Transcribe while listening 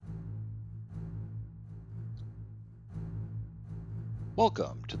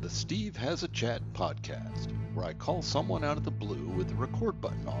Welcome to the Steve Has a Chat podcast, where I call someone out of the blue with the record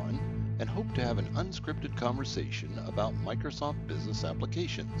button on and hope to have an unscripted conversation about Microsoft business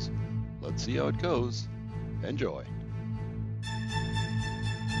applications. Let's see how it goes. Enjoy.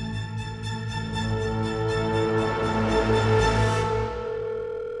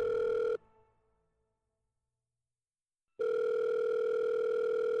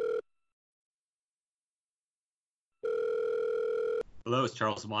 Hello, it's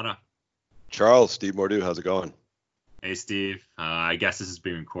Charles Lamanna. Charles, Steve Mordew, how's it going? Hey, Steve. I guess this is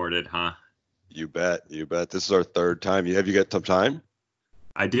being recorded, huh? You bet. This is our third time. Have you got some time?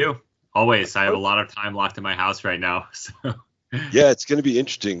 I do. Always. I have a lot of time locked in my house right now. So. Yeah, it's going to be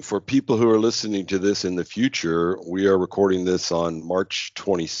interesting. For people who are listening to this in the future, we are recording this on March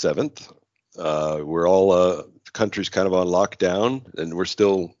 27th. We're all, the country's kind of on lockdown, and we're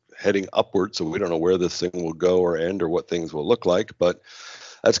still heading upward, so we don't know where this thing will go or end or what things will look like. But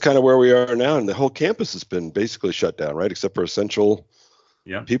that's kind of where we are now, and the whole campus has been basically shut down, right? Except for essential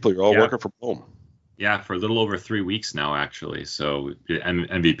people. You're all working from home. Yeah, for a little over 3 weeks now, actually. So we did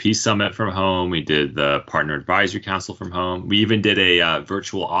MVP Summit from home. We did the Partner Advisory Council from home. We even did a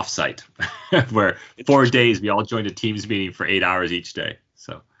virtual offsite where 4 days we all joined a Teams meeting for 8 hours each day.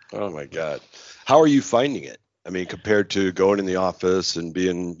 So. Oh, my God. How are you finding it? I mean, compared to going in the office and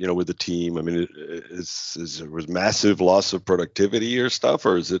being, with the team, I mean, was massive loss of productivity or stuff,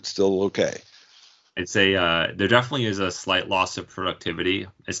 or is it still okay? It's there definitely is a slight loss of productivity.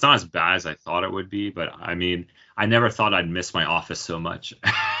 It's not as bad as I thought it would be, but I mean, I never thought I'd miss my office so much.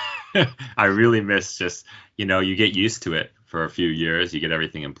 I really miss just, you get used to it for a few years, you get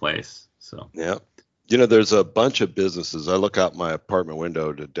everything in place. So yeah. There's a bunch of businesses. I look out my apartment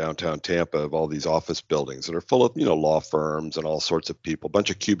window to downtown Tampa of all these office buildings that are full of, law firms and all sorts of people, a bunch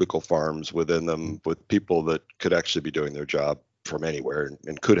of cubicle farms within them with people that could actually be doing their job from anywhere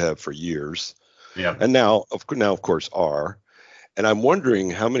and could have for years. Yeah. And now, of course, are. And I'm wondering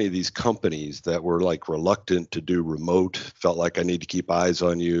how many of these companies that were like reluctant to do remote felt like I need to keep eyes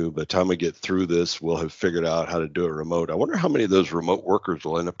on you. By the time we get through this, we'll have figured out how to do it remote. I wonder how many of those remote workers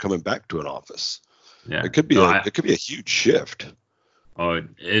will end up coming back to an office. Yeah, it could be a huge shift. Oh,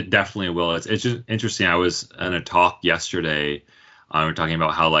 it definitely will. It's just interesting. I was in a talk yesterday. We were talking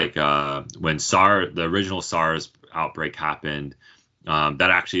about how when the original SARS outbreak happened, that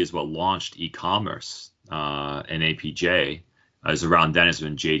actually is what launched e-commerce and APJ. It was around then. It's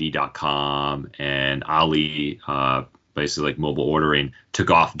when JD.com and Ali, basically like mobile ordering,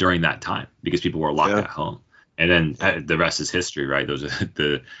 took off during that time because people were locked at home. And then the rest is history, right? Those are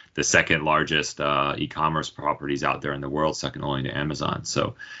the second largest e-commerce properties out there in the world, second only to Amazon.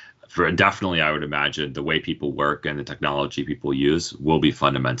 So definitely, I would imagine the way people work and the technology people use will be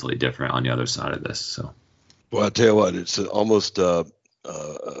fundamentally different on the other side of this. So, well, I'll tell you what, it's almost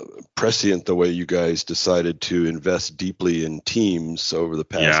prescient the way you guys decided to invest deeply in Teams over the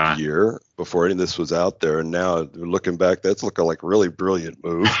past year before any of this was out there. And now looking back, that's looking like a really brilliant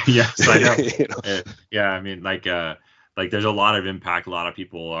move. Yes, I know. Yeah, I mean, there's a lot of impact. A lot of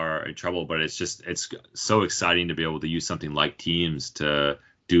people are in trouble, but it's so exciting to be able to use something like Teams to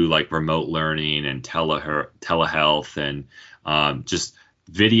do like remote learning and telehealth and just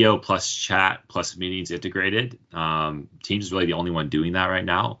video plus chat plus meetings integrated. Teams is really the only one doing that right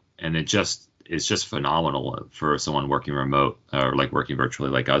now, and it's just phenomenal for someone working remote or like working virtually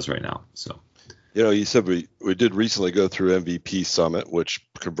like us right now. So, you said we did recently go through MVP Summit, which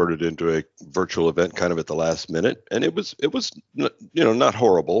converted into a virtual event kind of at the last minute, and it was not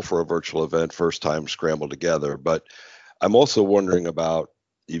horrible for a virtual event, first time scrambled together. But I'm also wondering about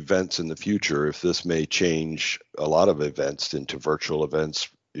events in the future, if this may change a lot of events into virtual events,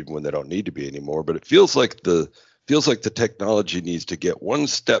 even when they don't need to be anymore. But it feels like the technology needs to get one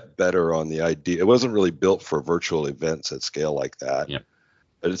step better on the idea. It wasn't really built for virtual events at scale like that. Yeah.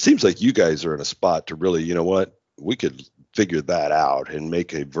 But it seems like you guys are in a spot to really, we could figure that out and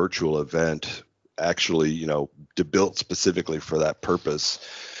make a virtual event actually, built specifically for that purpose.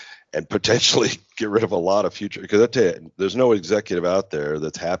 And potentially get rid of a lot of future, because I tell you, there's no executive out there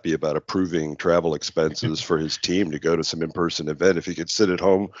that's happy about approving travel expenses for his team to go to some in-person event. If he could sit at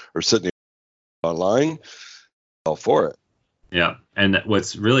home or sit online, all for it. Yeah, and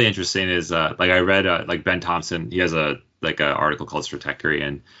what's really interesting is I read Ben Thompson. He has a article called Stratechery,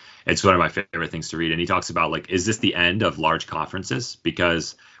 and it's one of my favorite things to read. And he talks about is this the end of large conferences?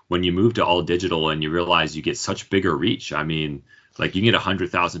 Because when you move to all digital and you realize you get such bigger reach, I mean. You can get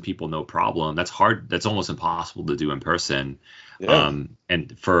 100,000 people, no problem. That's hard. That's almost impossible to do in person. Yeah.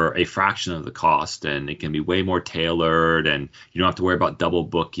 And for a fraction of the cost, and it can be way more tailored, and you don't have to worry about double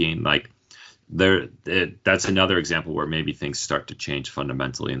booking. that's another example where maybe things start to change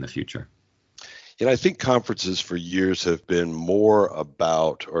fundamentally in the future. I think conferences for years have been more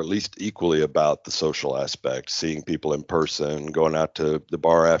about, or at least equally about, the social aspect, seeing people in person, going out to the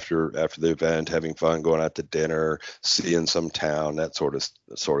bar after the event, having fun, going out to dinner, seeing some town, that sort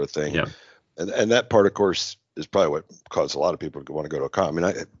of thing. Yeah. And that part, of course, is probably what caused a lot of people to want to go to a con. I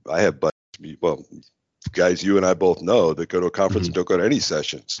mean, I have buddies, well, guys you and I both know, that go to a conference and don't go to any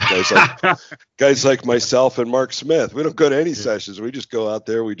sessions. Guys like myself and Mark Smith, we don't go to any sessions. We just go out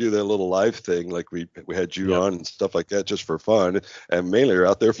there, we do that little live thing, like we had you on and stuff like that, just for fun, and mainly are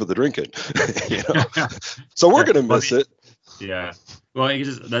out there for the drinking. So we're gonna miss it. Yeah. Well,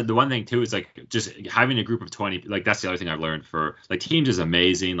 the one thing too is like just having a group of 20. Like that's the other thing I've learned. For like Teams is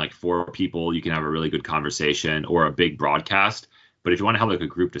amazing. Like 4 people, you can have a really good conversation or a big broadcast. But if you want to have like a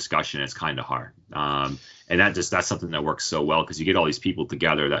group discussion, it's kind of hard. And that's something that works so well because you get all these people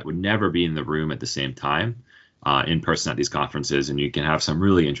together that would never be in the room at the same time in person at these conferences, and you can have some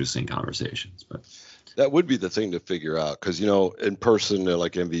really interesting conversations. But that would be the thing to figure out because, in person,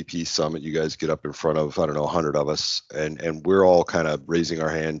 like MVP Summit, you guys get up in front of, 100 of us, and we're all kind of raising our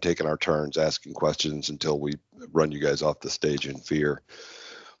hand, taking our turns, asking questions until we run you guys off the stage in fear.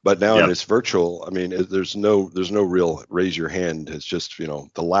 But now in this virtual, I mean, there's no real raise your hand. It's just, the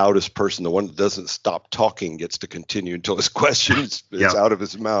loudest person, the one that doesn't stop talking, gets to continue until his question is out of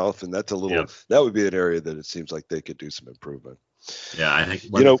his mouth. And that's that would be an area that it seems like they could do some improvement. Yeah, I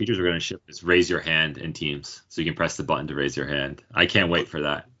think one of the features we're going to ship is raise your hand in Teams. So you can press the button to raise your hand. I can't wait for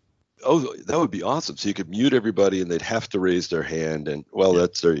that. Oh, that would be awesome. So you could mute everybody and they'd have to raise their hand. And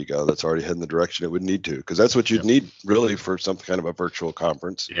there you go. That's already heading the direction it would need to, because that's what you'd need really for some kind of a virtual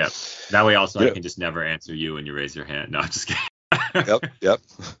conference. Yeah. That way also I can just never answer you when you raise your hand. No, I'm just kidding. Yep.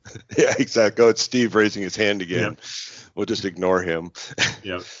 Yeah, exactly. Oh, it's Steve raising his hand again. Yep. We'll just ignore him.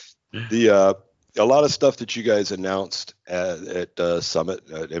 Yep. A lot of stuff that you guys announced at Summit,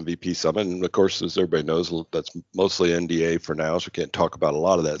 at MVP Summit, and of course, as everybody knows, that's mostly NDA for now, so we can't talk about a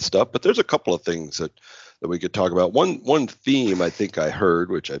lot of that stuff. But there's a couple of things that we could talk about. One theme I think I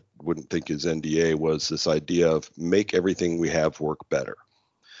heard, which I wouldn't think is NDA, was this idea of make everything we have work better.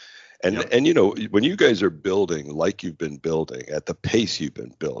 And when you guys are building like you've been building at the pace you've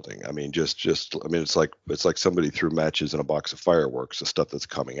been building, I mean, it's like somebody threw matches in a box of fireworks, the stuff that's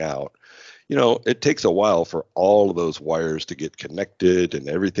coming out. It takes a while for all of those wires to get connected and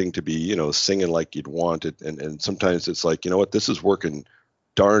everything to be, singing like you'd want it. And sometimes it's like, this is working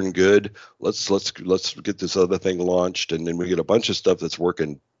darn good. Let's get this other thing launched. And then we get a bunch of stuff that's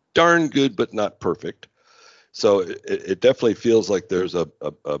working darn good, but not perfect. So it definitely feels like there's a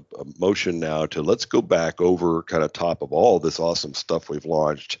motion now to let's go back over kind of top of all this awesome stuff we've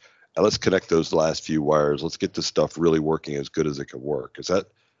launched, and let's connect those last few wires. Let's get this stuff really working as good as it can work. Is that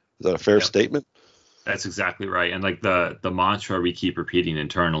a fair statement? That's exactly right. And like the mantra we keep repeating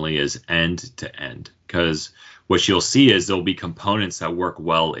internally is end to end, because what you'll see is there'll be components that work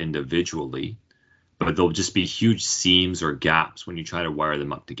well individually, but there'll just be huge seams or gaps when you try to wire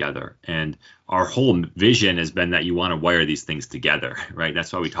them up together. And our whole vision has been that you want to wire these things together, right?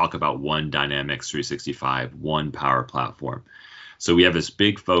 That's why we talk about one Dynamics 365, one Power Platform. So we have this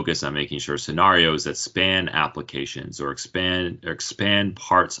big focus on making sure scenarios that span applications or expand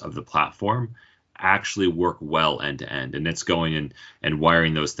parts of the platform actually work well end to end. And it's going in and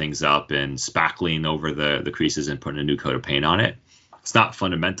wiring those things up and spackling over the creases and putting a new coat of paint on it. It's not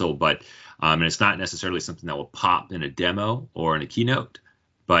fundamental, but and it's not necessarily something that will pop in a demo or in a keynote,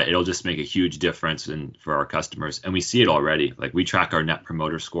 but it'll just make a huge difference for our customers. And we see it already. Like we track our Net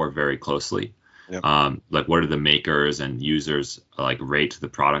Promoter Score very closely. Yep. Like what are the makers and users like rate the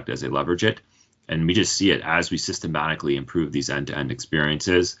product as they leverage it. And we just see it as we systematically improve these end-to-end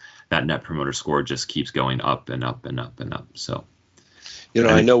experiences, that Net Promoter Score just keeps going up and up and up and up. So,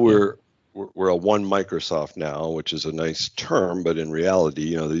 I know we're a one Microsoft now, which is a nice term, but in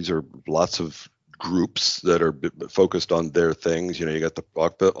reality, these are lots of groups that are focused on their things. You got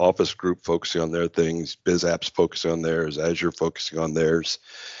the Office group focusing on their things, Biz Apps focusing on theirs, Azure focusing on theirs.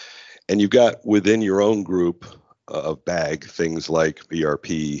 And you've got within your own group of bag things like ERP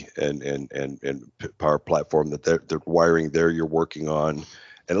and Power Platform that they're wiring there you're working on.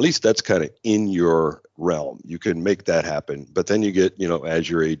 And at least that's kind of in your realm. You can make that happen. But then you get,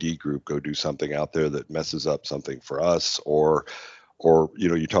 Azure AD group, go do something out there that messes up something for us. Or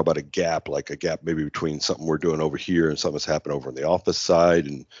you talk about a gap maybe between something we're doing over here and something that's happened over on the Office side.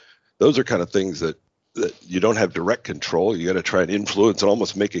 And those are kind of things that you don't have direct control. You got to try and influence and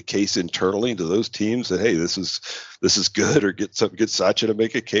almost make a case internally to those teams that, hey, this is good, or get Satya to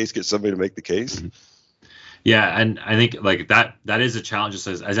make a case, get somebody to make the case. Yeah, and I think like that is a challenge. Just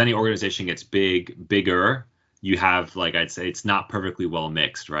as any organization gets bigger, you have, like, I'd say it's not perfectly well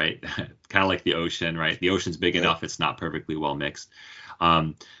mixed, right? Kind of like the ocean, right? The ocean's big Yeah. enough, it's not perfectly well mixed.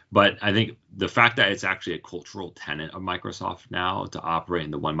 Um, but I think the fact that it's actually a cultural tenet of Microsoft now to operate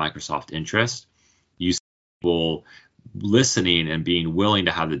in the one Microsoft interest, you see people listening and being willing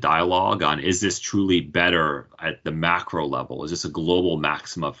to have the dialogue on, is this truly better at the macro level? Is this a global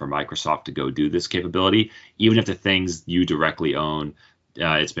maxima for Microsoft to go do this capability, even if the things you directly own,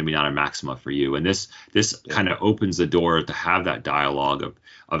 it's maybe not a maxima for you? And this Yeah. kind of opens the door to have that dialogue of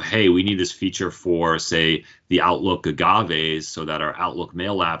hey, we need this feature for, say, the Outlook agaves so that our Outlook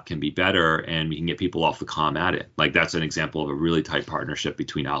mail app can be better and we can get people off the comm at it. Like, that's an example of a really tight partnership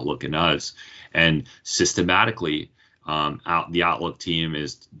between Outlook and us. And systematically, the Outlook team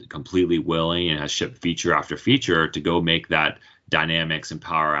is completely willing and has shipped feature after feature to go make that Dynamics and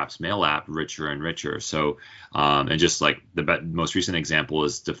Power Apps mail app richer and richer. So, and just like the most recent example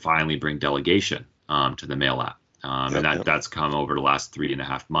is to finally bring delegation to the mail app. And that's come over the last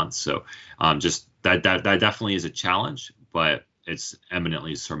 3.5 months. So, just that definitely is a challenge, but it's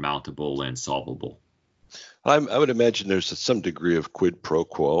eminently surmountable and solvable. I would imagine there's some degree of quid pro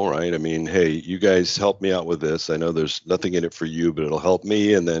quo, right? I mean, hey, you guys help me out with this. I know there's nothing in it for you, but it'll help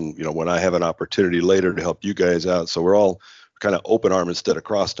me. And then, when I have an opportunity later to help you guys out, so we're all kind of open arm instead of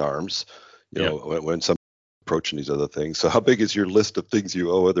crossed arms, when some approaching these other things. So how big is your list of things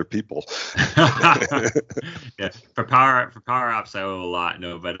you owe other people? Yeah, for power apps, I owe a lot.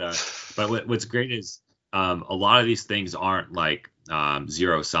 No, but what's great is a lot of these things aren't like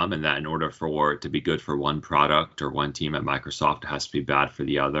zero sum, in that in order for it to be good for one product or one team at Microsoft, it has to be bad for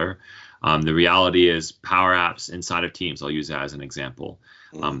the other. The reality is Power Apps inside of Teams, I'll use that as an example.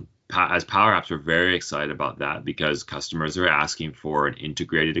 As Power Apps, we're very excited about that because customers are asking for an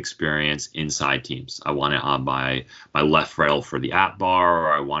integrated experience inside Teams. I want it on my left rail for the app bar,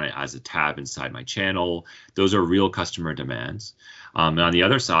 or I want it as a tab inside my channel. Those are real customer demands. And on the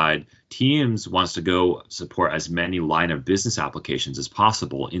other side, Teams wants to go support as many line of business applications as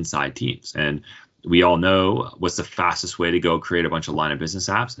possible inside Teams. And we all know what's the fastest way to go create a bunch of line of business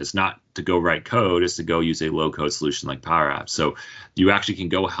apps. It's not to go write code, it's to go use a low code solution like Power Apps. So you actually can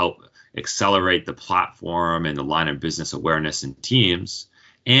go help accelerate the platform and the line of business awareness in Teams.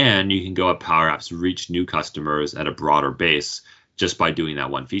 And you can go at Power Apps, reach new customers at a broader base just by doing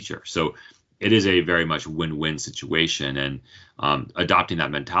that one feature. So it is a very much win-win situation, and adopting that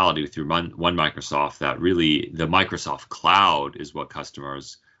mentality through one Microsoft, that really the Microsoft cloud is what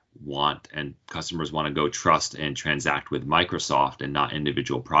customers want, and customers want to go trust and transact with Microsoft and not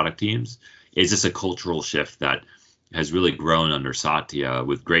individual product teams. Is just a cultural shift that has really grown under Satya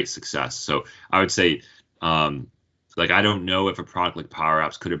with great success. So I would say, like, I don't know if a product like Power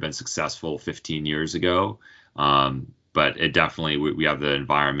Apps could have been successful 15 years ago. But it definitely, we have the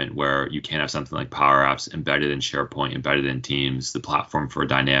environment where you can have something like Power Apps embedded in SharePoint, embedded in Teams, the platform for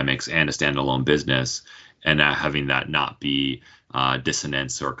Dynamics, and a standalone business, and having that not be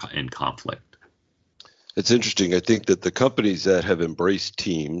dissonance or in conflict. It's interesting. I think that the companies that have embraced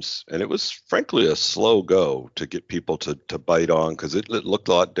Teams, and it was frankly a slow go to get people to bite on, because it looked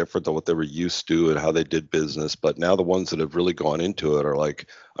a lot different than what they were used to and how they did business. But now the ones that have really gone into it are like,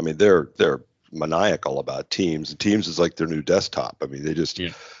 I mean, they're maniacal about Teams. Teams is like their new desktop. I mean,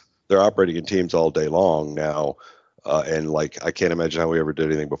 they're operating in Teams all day long now. And like, I can't imagine how we ever did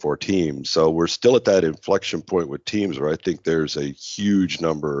anything before Teams. So we're still at that inflection point with Teams where I think there's a huge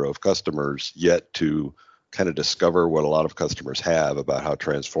number of customers yet to kind of discover what a lot of customers have about how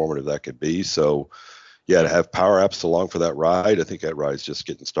transformative that could be. So yeah, to have Power Apps along for that ride, I think that ride's just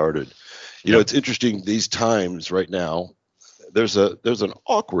getting started. You know, it's interesting these times right now, there's an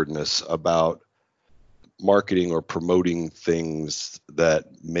awkwardness about marketing or promoting things that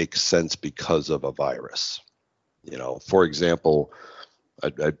make sense because of a virus. You know, for example,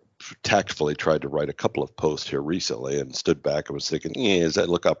 I tactfully tried to write a couple of posts here recently and stood back and was thinking, does that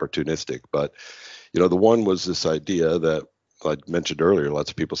look opportunistic? But, the one was this idea that I mentioned earlier,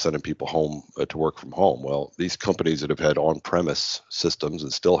 lots of people sending people home to work from home. Well, these companies that have had on-premise systems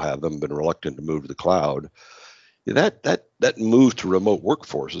and still have them, been reluctant to move to the cloud, that move to remote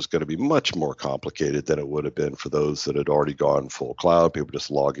workforce is going to be much more complicated than it would have been for those that had already gone full cloud. People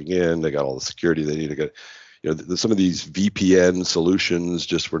just logging in, they got all the security they need to get. Some of these VPN solutions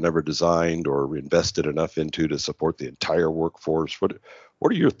just were never designed or invested enough into to support the entire workforce. What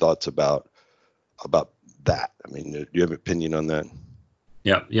are your thoughts about that? I mean, do you have an opinion on that?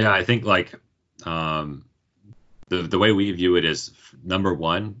 Yeah. I think like the way we view it is, number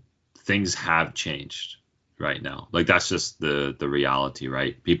one, things have changed right now. Like, that's just the reality,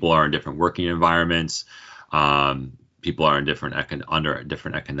 right? People are in different working environments. People are under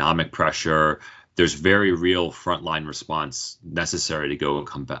different economic pressure. There's very real frontline response necessary to go and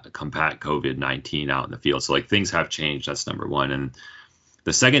combat COVID-19 out in the field. So like things have changed. That's number one. And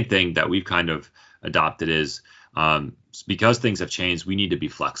the second thing that we've kind of adopted is because things have changed, we need to be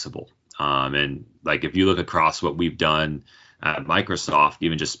flexible. And like if you look across what we've done at Microsoft,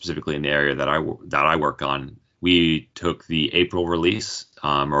 even just specifically in the area that I work on, we took the April release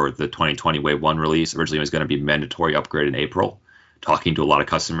or the 2020 Wave 1 release. Originally, it was going to be mandatory upgrade in April. Talking to a lot of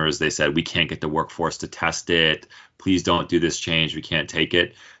customers, they said, we can't get the workforce to test it. Please don't do this change. We can't take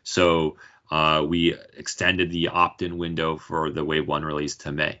it. So we extended the opt-in window for the Wave 1 release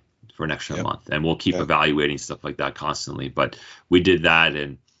to May for an extra month. And we'll keep evaluating stuff like that constantly. But we did that,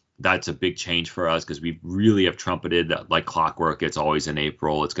 and that's a big change for us because we really have trumpeted that like clockwork. It's always in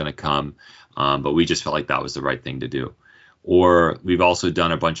April. It's going to come. But we just felt like that was the right thing to do. Or we've also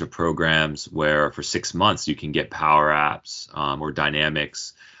done a bunch of programs where for 6 months you can get Power Apps or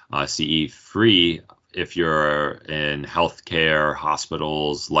Dynamics CE free if you're in healthcare,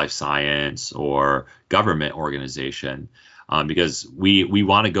 hospitals, life science, or government organization, because we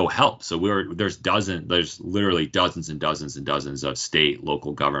want to go help. So there's literally dozens and dozens and dozens of state,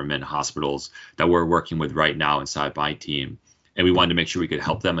 local government hospitals that we're working with right now inside my team. And we wanted to make sure we could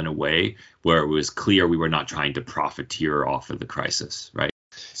help them in a way where it was clear we were not trying to profiteer off of the crisis, right?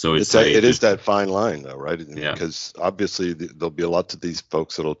 So it is that fine line, though, right? Yeah. Because obviously there'll be lots of these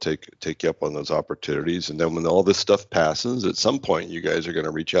folks that'll take you up on those opportunities, and then when all this stuff passes, at some point you guys are going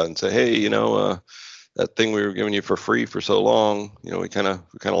to reach out and say, hey, that thing we were giving you for free for so long, we kind of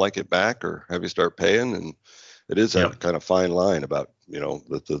like it back, or have you start paying? And it is that kind of fine line about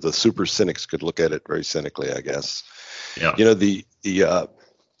the super cynics could look at it very cynically, I guess. Yeah. The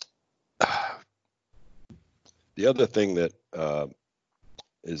other thing that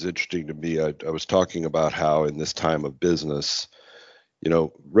is interesting to me, I was talking about how in this time of business,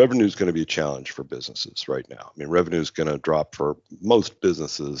 revenue is going to be a challenge for businesses right now. I mean, revenue is going to drop for most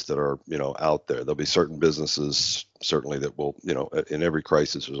businesses that are, out there. There'll be certain businesses certainly that will, in every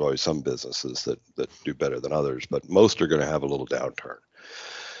crisis, there's always some businesses that do better than others, but most are going to have a little downturn.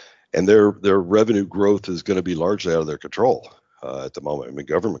 And their revenue growth is going to be largely out of their control at the moment. I mean,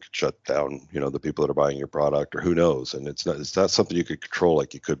 government could shut down, the people that are buying your product, or who knows. And it's not something you could control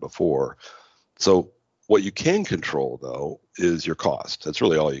like you could before. So what you can control, though, is your cost. That's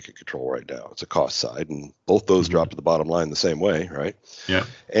really all you can control right now. It's a cost side, and both those drop to the bottom line the same way, right? Yeah.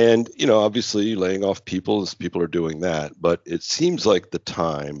 And obviously laying off people are doing that, but it seems like the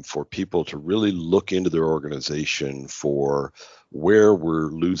time for people to really look into their organization for where we're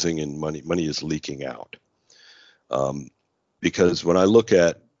losing in money is leaking out. Because when I look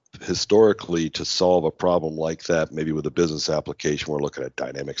at historically to solve a problem like that, maybe with a business application, we're looking at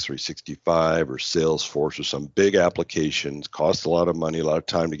Dynamics 365 or Salesforce or some big applications, cost a lot of money, a lot of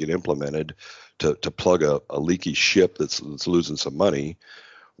time to get implemented to plug a leaky ship that's losing some money.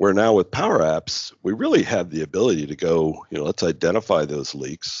 Where now with Power Apps, we really have the ability to go, let's identify those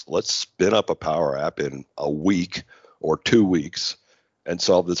leaks. Let's spin up a Power App in a week or 2 weeks and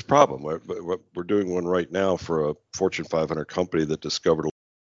solve this problem. We're doing one right now for a Fortune 500 company that discovered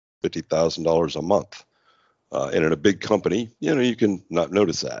 $50,000 a month. And in a big company, you can not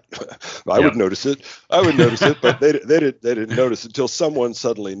notice that. I would notice it, but they didn't notice until someone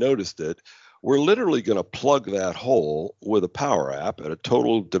suddenly noticed it. We're literally going to plug that hole with a Power App at a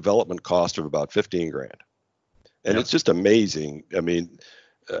total development cost of about $15,000. And it's just amazing. I mean,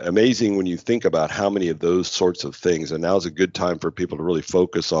 amazing when you think about how many of those sorts of things. And now's a good time for people to really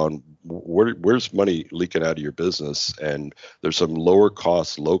focus on where's money leaking out of your business. And there's some lower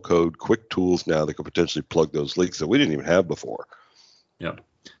cost, low code, quick tools now that could potentially plug those leaks that we didn't even have before. Yeah.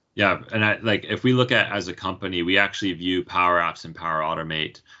 Yeah. And if we look at as a company, we actually view Power Apps and Power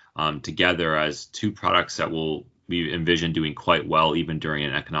Automate together as two products that we envision doing quite well even during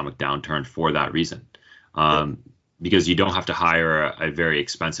an economic downturn for that reason. Because you don't have to hire a very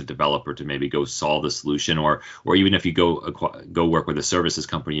expensive developer to maybe go solve the solution, or even if you go work with a services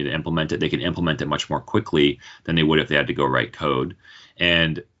company to implement it, they can implement it much more quickly than they would if they had to go write code.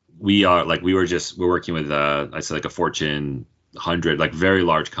 And we're working with I'd say like a Fortune 100, like very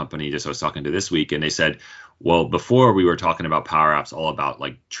large company. Just I was talking to this week, and they said, well, before we were talking about Power Apps all about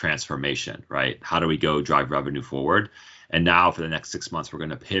like transformation, right? How do we go drive revenue forward? And now for the next 6 months, we're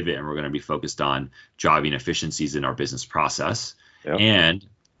going to pivot and we're going to be focused on driving efficiencies in our business process and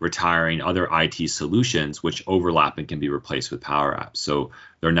retiring other IT solutions which overlap and can be replaced with Power Apps. So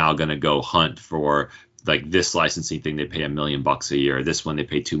they're now going to go hunt for like this licensing thing. They pay $1 million a year. This one, they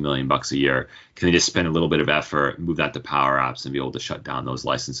pay $2 million a year. Can they just spend a little bit of effort, move that to Power Apps, and be able to shut down those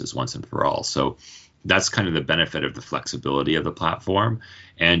licenses once and for all? So that's kind of the benefit of the flexibility of the platform,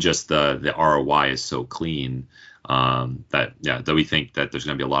 and just the ROI is so clean, that we think that there's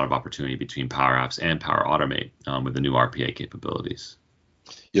going to be a lot of opportunity between Power Apps and Power Automate with the new RPA capabilities.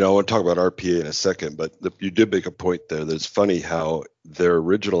 I want to talk about RPA in a second, but you did make a point there that it's funny how their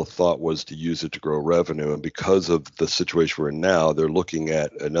original thought was to use it to grow revenue. And because of the situation we're in now, they're looking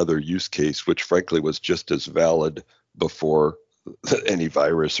at another use case, which frankly was just as valid before any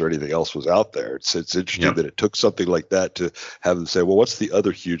virus or anything else was out there. It's interesting that it took something like that to have them say, well, what's the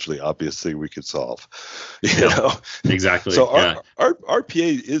other hugely obvious thing we could solve? You know? Exactly. So our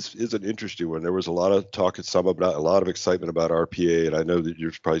RPA is an interesting one. There was a lot of talk at Summit about a lot of excitement about RPA, and I know that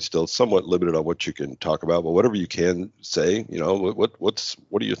you're probably still somewhat limited on what you can talk about, but whatever you can say, what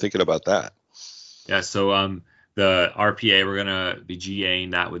are you thinking about that? Yeah. So the RPA, we're gonna be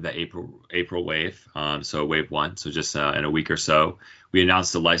GAing that with the April wave. So wave 1. So just in a week or so, we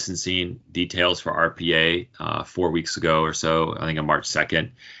announced the licensing details for RPA 4 weeks ago or so. I think on March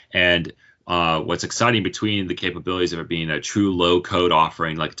 2nd. And what's exciting between the capabilities of it being a true low-code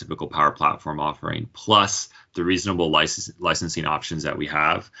offering, like a typical Power Platform offering, plus the reasonable licensing options that we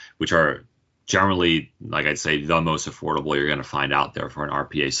have, which are generally, like I'd say, the most affordable you're going to find out there for an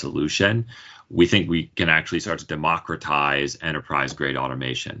RPA solution. We think we can actually start to democratize enterprise-grade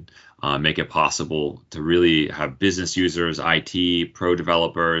automation, make it possible to really have business users, IT, pro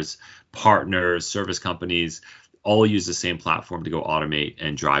developers, partners, service companies, all use the same platform to go automate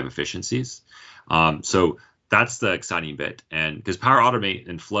and drive efficiencies. So that's the exciting bit. And because Power Automate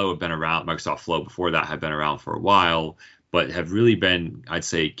and Flow have been around, Microsoft Flow before that had been around for a while, but have really been, I'd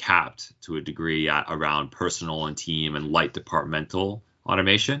say, capped to a degree around personal and team and light departmental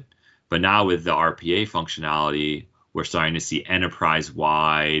automation. But now with the RPA functionality, we're starting to see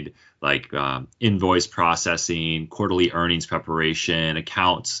enterprise-wide, like invoice processing, quarterly earnings preparation,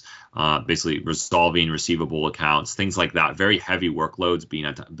 accounts, basically resolving receivable accounts, things like that. Very heavy workloads being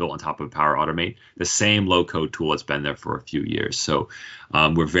built on top of Power Automate, the same low-code tool that's been there for a few years. So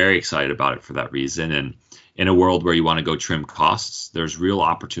we're very excited about it for that reason. And in a world where you want to go trim costs, there's real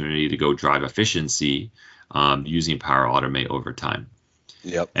opportunity to go drive efficiency using Power Automate over time.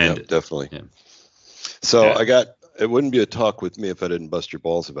 Yep, definitely. Yeah. So it wouldn't be a talk with me if I didn't bust your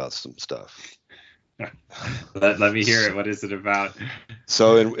balls about some stuff. Let me hear it. What is it about?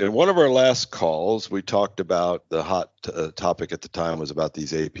 So in one of our last calls, we talked about the hot topic at the time was about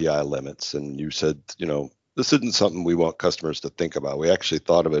these API limits. And you said, this isn't something we want customers to think about. We actually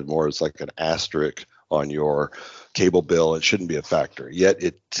thought of it more as like an asterisk on your cable bill. It shouldn't be a factor. Yet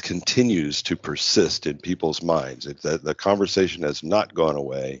it continues to persist in people's minds. The conversation has not gone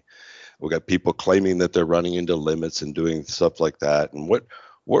away. We've got people claiming that they're running into limits and doing stuff like that. And what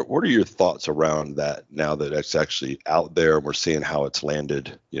are your thoughts around that now that it's actually out there and we're seeing how it's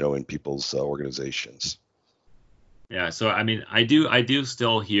landed, in people's organizations? Yeah. So, I mean, I do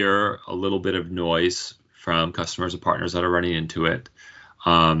still hear a little bit of noise from customers and partners that are running into it.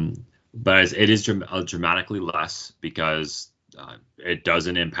 But it is dramatically less because it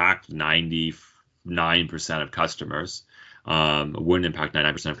doesn't impact 99% of customers. Wouldn't impact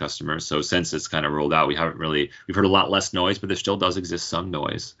 99% of customers. So since it's kind of rolled out, we've heard a lot less noise, but there still does exist some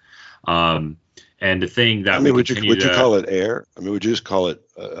noise. And the thing that would you call it air? I mean, would you just call it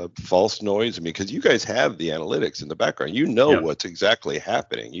false noise? I mean, because you guys have the analytics in the background, what's exactly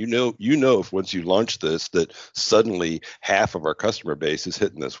happening. If once you launch this, that suddenly half of our customer base is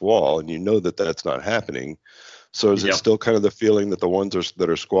hitting this wall, and that that's not happening. So is it still kind of the feeling that the ones that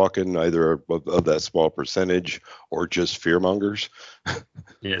are squawking either of that small percentage or just fear mongers?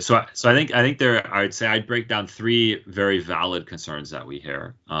 Yeah. So I think I'd say I'd break down 3 very valid concerns that we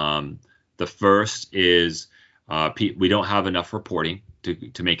hear. The first is we don't have enough reporting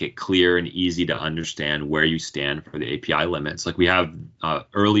to make it clear and easy to understand where you stand for the API limits. Like we have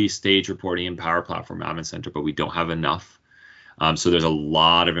early stage reporting in Power Platform Admin Center, but we don't have enough. So there's a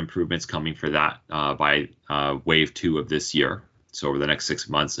lot of improvements coming for that by wave 2 of this year. So over the next 6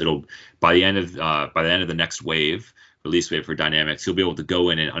 months, by the end of the next wave, release wave for Dynamics, you'll be able to go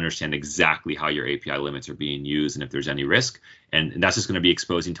in and understand exactly how your API limits are being used and if there's any risk. And that's just going to be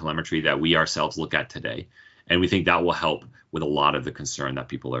exposing telemetry that we ourselves look at today. And we think that will help with a lot of the concern that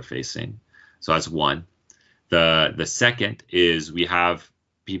people are facing. So that's one. The second is we have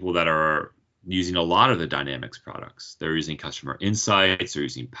people that are using a lot of the Dynamics products. They're using customer insights, they're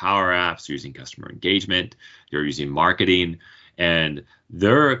using Power Apps, they're using customer engagement, they're using marketing. And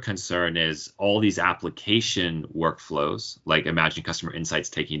their concern is all these application workflows, like imagine customer insights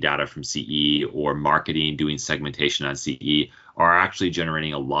taking data from CE or marketing doing segmentation on CE, are actually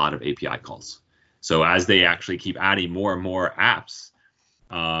generating a lot of API calls. So as they actually keep adding more and more apps,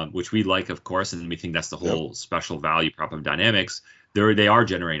 which we like, of course, and we think that's the Yep. whole special value prop of Dynamics. They are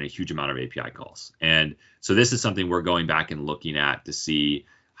generating a huge amount of API calls, and so this is something we're going back and looking at to see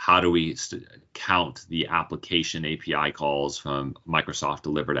how do we count the application API calls from Microsoft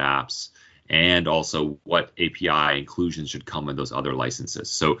delivered apps, and also what API inclusions should come with those other licenses.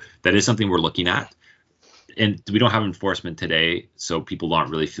 So that is something we're looking at. And we don't have enforcement today, so people aren't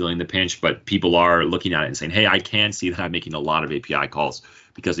really feeling the pinch, but people are looking at it and saying, hey, I can see that I'm making a lot of API calls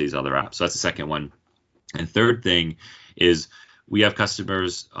because of these other apps. So that's the second one. And third thing is we have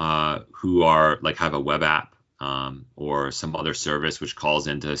customers who are like have a web app or some other service which calls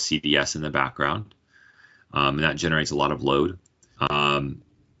into CDS in the background, and that generates a lot of load. And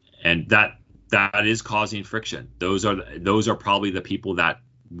that is causing friction. Those are probably the people that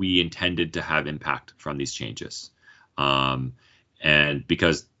we intended to have impact from these changes. And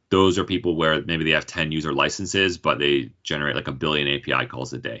because those are people where maybe they have 10 user licenses, but they generate like 1 billion API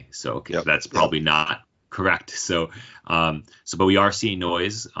calls a day. So okay, that's probably not correct. So, but we are seeing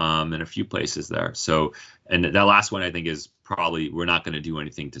noise in a few places there. So, and that last one I think is probably we're not going to do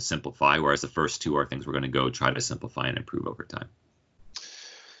anything to simplify, whereas the first two are things we're going to go try to simplify and improve over time.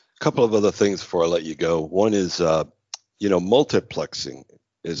 A couple of other things before I let you go. One is, multiplexing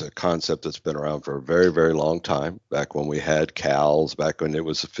is a concept that's been around for a very, very long time, back when we had CALs, back when it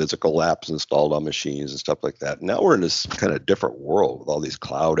was physical apps installed on machines and stuff like that. Now we're in this kind of different world with all these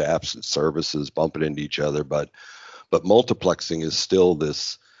cloud apps and services bumping into each other, but multiplexing is still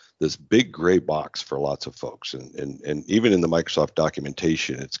this big gray box for lots of folks. And even in the Microsoft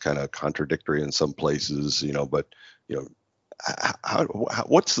documentation, it's kind of contradictory in some places, but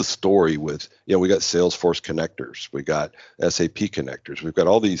what's the story with, we got Salesforce connectors, we got SAP connectors, we've got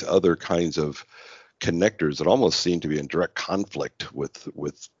all these other kinds of connectors that almost seem to be in direct conflict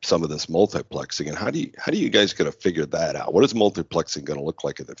with some of this multiplexing. And how do you guys going to figure that out? What is multiplexing going to look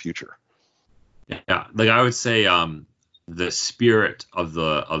like in the future? Yeah, like I would say the spirit of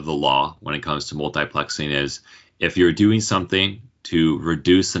the law when it comes to multiplexing is if you're doing something to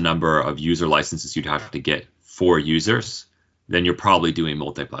reduce the number of user licenses you'd have to get for users, then you're probably doing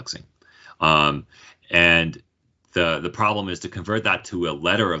multiplexing. And the problem is to convert that to a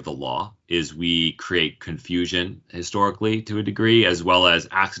letter of the law is we create confusion historically to a degree, as well as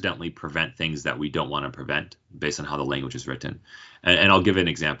accidentally prevent things that we don't want to prevent based on how the language is written. And I'll give an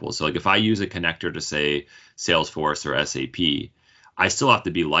example. So like if I use a connector to say Salesforce or SAP, I still have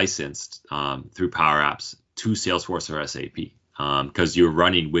to be licensed through Power Apps to Salesforce or SAP. Because you're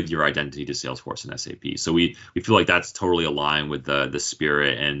running with your identity to Salesforce and SAP. So we feel like that's totally aligned with the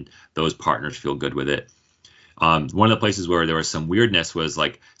spirit, and those partners feel good with it. One of the places where there was some weirdness was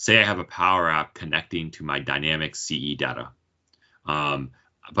like, say I have a Power App connecting to my Dynamics CE data,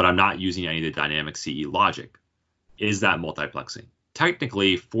 but I'm not using any of the Dynamics CE logic. Is that multiplexing?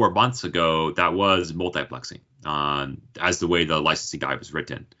 Technically, 4 months ago, that was multiplexing as the way the licensing guide was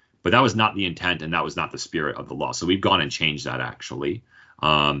written. But that was not the intent, and that was not the spirit of the law. So we've gone and changed that actually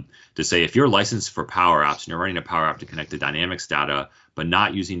to say if you're licensed for Power Apps and you're running a Power App to connect to Dynamics data, but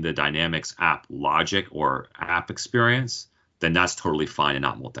not using the Dynamics app logic or app experience, then that's totally fine and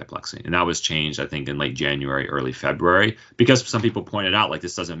not multiplexing. And that was changed, I think, in late January, early February, because some people pointed out like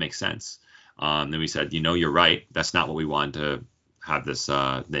this doesn't make sense. Then we said, you're right. That's not what we wanted to have this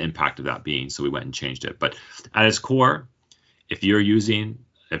the impact of that being. So we went and changed it. But at its core, if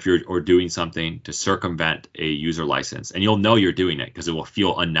you're doing something to circumvent a user license, and you'll know you're doing it because it will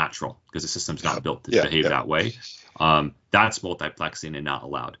feel unnatural because the system's not built to behave that way. That's multiplexing and not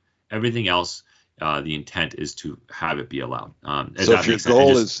allowed. Everything else, the intent is to have it be allowed. So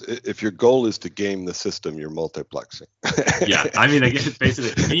if your goal is to game the system, you're multiplexing. Yeah, I mean, I guess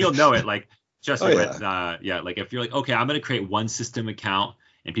basically, and you'll know it like just like if you're like, okay, I'm going to create one system account,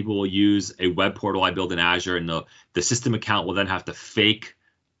 and people will use a web portal I build in Azure, and the system account will then have to fake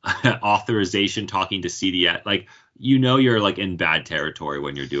authorization talking to CDS. Like, you're like in bad territory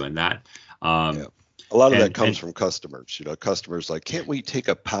when you're doing that. A lot of that comes from customers. Customers like, can't we take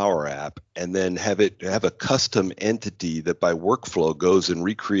a Power App and then have a custom entity that by workflow goes and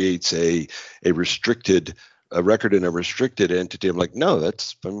recreates a record in a restricted entity? I'm like, no,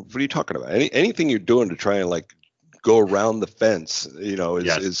 what are you talking about? Anything you're doing to try and like go around the fence,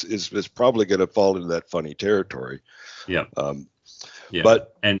 is probably going to fall into that funny territory. Yeah. Yeah.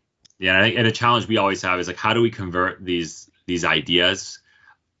 But and a challenge we always have is like, how do we convert these ideas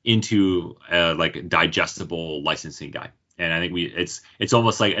into like digestible licensing guide? And I think it's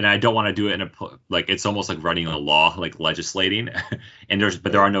almost like, and I don't want to do it it's almost like running a law, like legislating,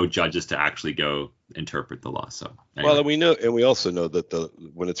 but there are no judges to actually go interpret the law. So anyway. Well, and we also know that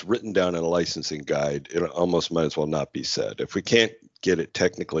when it's written down in a licensing guide, it almost might as well not be said. If we can't get it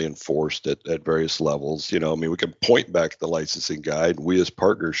technically enforced at various levels. I mean, we can point back to the licensing guide. We as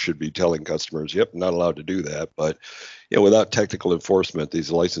partners should be telling customers, yep, not allowed to do that. But without technical enforcement,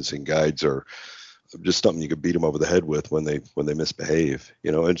 these licensing guides are just something you could beat them over the head with when they misbehave.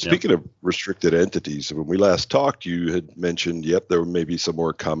 And speaking of restricted entities, when we last talked, you had mentioned, yep, there may be some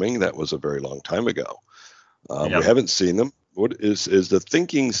more coming. That was a very long time ago. We haven't seen them. What is the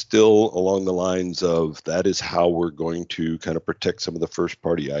thinking still along the lines of that is how we're going to kind of protect some of the first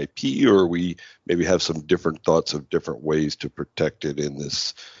party IP, or we maybe have some different thoughts of different ways to protect it in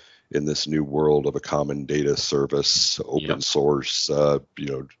this new world of a common data service, open source,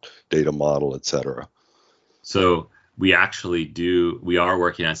 data model, et cetera? So we are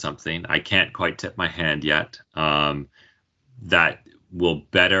working on something. I can't quite tip my hand yet. That will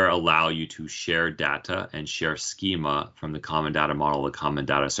better allow you to share data and share schema from the common data model, the common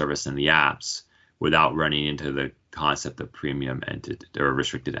data service, and the apps without running into the concept of premium entity or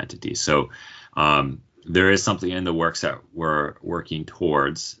restricted entities. So there is something in the works that we're working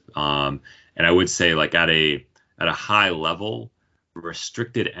towards. And I would say, like, at a high level,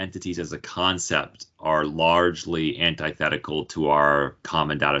 restricted entities as a concept are largely antithetical to our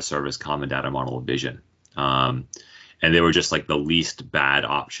common data service, common data model vision. And they were just like the least bad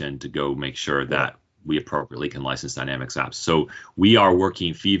option to go make sure that we appropriately can license Dynamics apps. So we are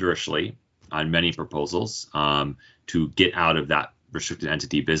working feverishly on many proposals to get out of that restricted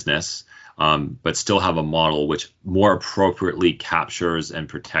entity business, but still have a model which more appropriately captures and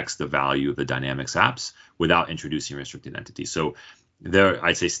protects the value of the Dynamics apps without introducing restricted entities. So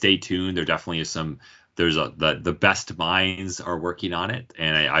I'd say stay tuned. There definitely is the best minds are working on it.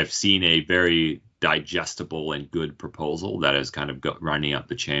 And I've seen a very digestible and good proposal that is kind of running up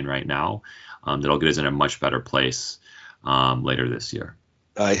the chain right now that'll get us in a much better place later this year.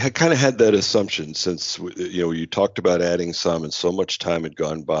 I had kind of had that assumption since, you talked about adding some and so much time had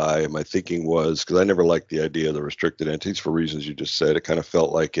gone by. And my thinking was, because I never liked the idea of the restricted entities for reasons you just said, it kind of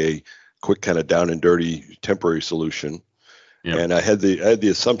felt like a quick kind of down and dirty temporary solution. Yep. And I had the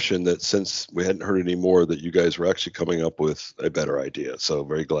assumption that since we hadn't heard any more, that you guys were actually coming up with a better idea. So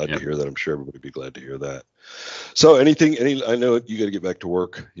very glad to hear that. I'm sure everybody would be glad to hear that. So I know you got to get back to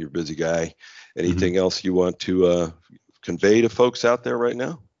work. You're a busy guy. Anything else you want to convey to folks out there right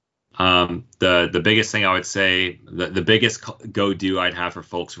now? The biggest thing I would say, the biggest go-do I'd have for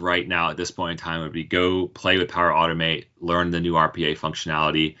folks right now at this point in time would be go play with Power Automate, learn the new RPA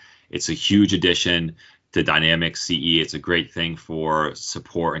functionality. It's a huge addition to Dynamics CE. It's a great thing for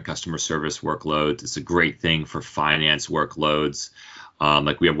support and customer service workloads. It's a great thing for finance workloads.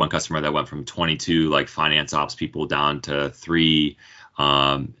 Like we have one customer that went from 22 like finance ops people down to 3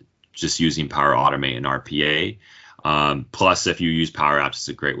 just using Power Automate and RPA. Plus, if you use Power Apps, it's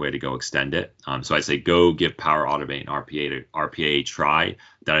a great way to go extend it. So I'd say go give Power Automate and RPA a try.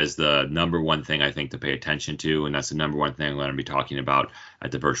 That is the number one thing I think to pay attention to, and that's the number one thing I'm going to be talking about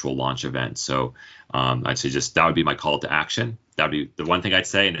at the virtual launch event. So I'd say just that would be my call to action. That would be the one thing I'd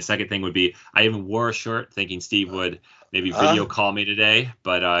say. And the second thing would be, I even wore a shirt thinking Steve would maybe video call me today,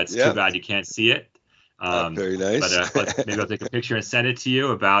 but it's too bad you can't see it. Very nice. But maybe I'll take a picture and send it to you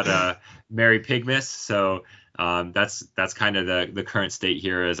about Merry Pigmas. So that's kind of the current state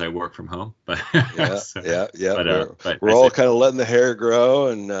here as I work from home. But we're all kind of letting the hair grow,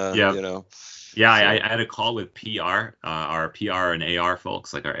 and I had a call with our PR and AR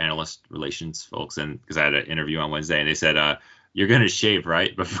folks, like our analyst relations folks, and because I had an interview on Wednesday, and they said, you're going to shave,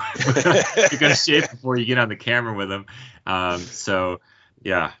 right? You're going to shave before you get on the camera with them. But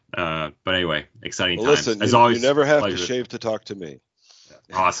anyway, exciting times. Listen, as always, you never have to shave to talk to me.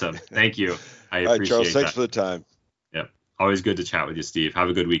 Awesome. Thank you. I appreciate All right, Charles, thanks that. for the time. Yep. Always good to chat with you, Steve. Have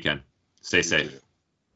a good weekend. Stay safe.